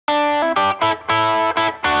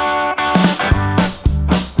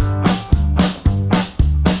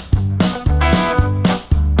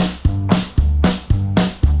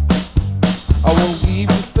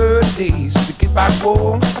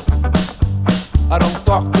I don't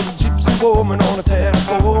talk to the gypsy woman on the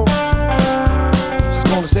telephone. She's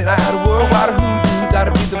gonna say I had a world wide of hoodoo,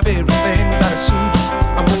 that'll be the very thing that'll suit you.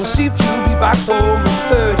 I'm gonna see if you'll be back home in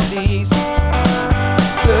 30 days.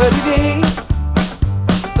 30 days,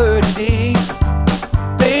 30 days.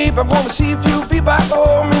 Babe, I'm gonna see if you'll be back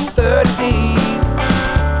home in 30 days.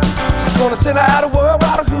 She's gonna say I had a world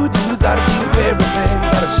wide of hoodoo, that'll be the very thing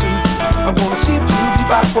that'll suit you. I'm gonna see if you'll be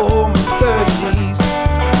back home in 30 days.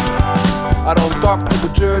 I don't talk to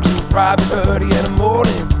the judge and drive early in the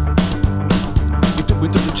morning. You took me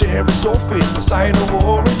to the cherry surface beside the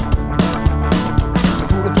warrant.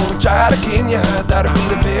 Put it for the child again, yeah, that'll be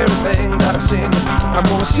the very thing that I send you. I'm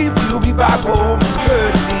gonna see if you'll be back home in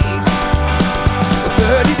 30 days.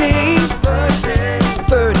 30 days,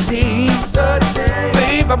 30 days, 30 days.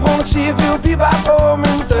 Babe, I'm gonna see if you'll be back home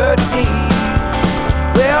in 30 days.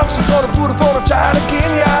 Well, she's gonna put it for the child again,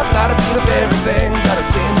 yeah, that'll be the very thing that I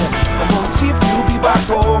send you. I'm gonna see if you'll be back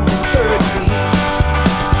home in 30 days.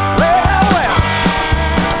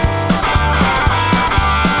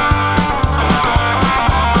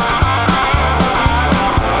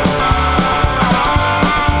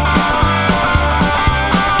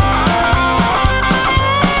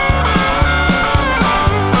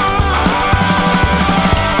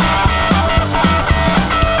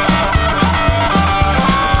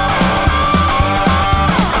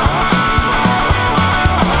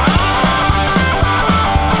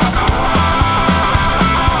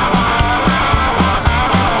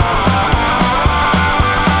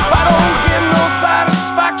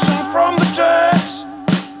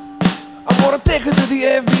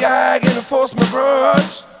 Enforce my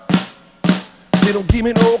grudge. They don't give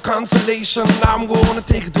me no consolation. I'm gonna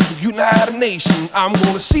take it to the United Nations. I'm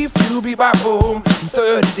gonna see if you'll be back home in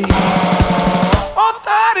 30 days. Oh,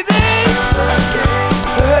 30 days, 30 days,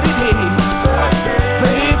 30 days.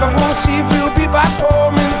 Babe, I'm gonna see if you'll be back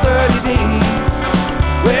home in 30 days.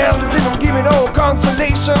 Well, if they don't give me no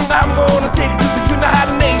consolation, I'm gonna take it to the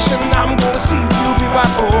United Nations. I'm gonna see if you'll be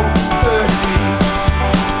back home in 30 days.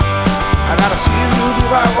 I gotta see if you'll be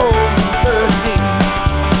back home.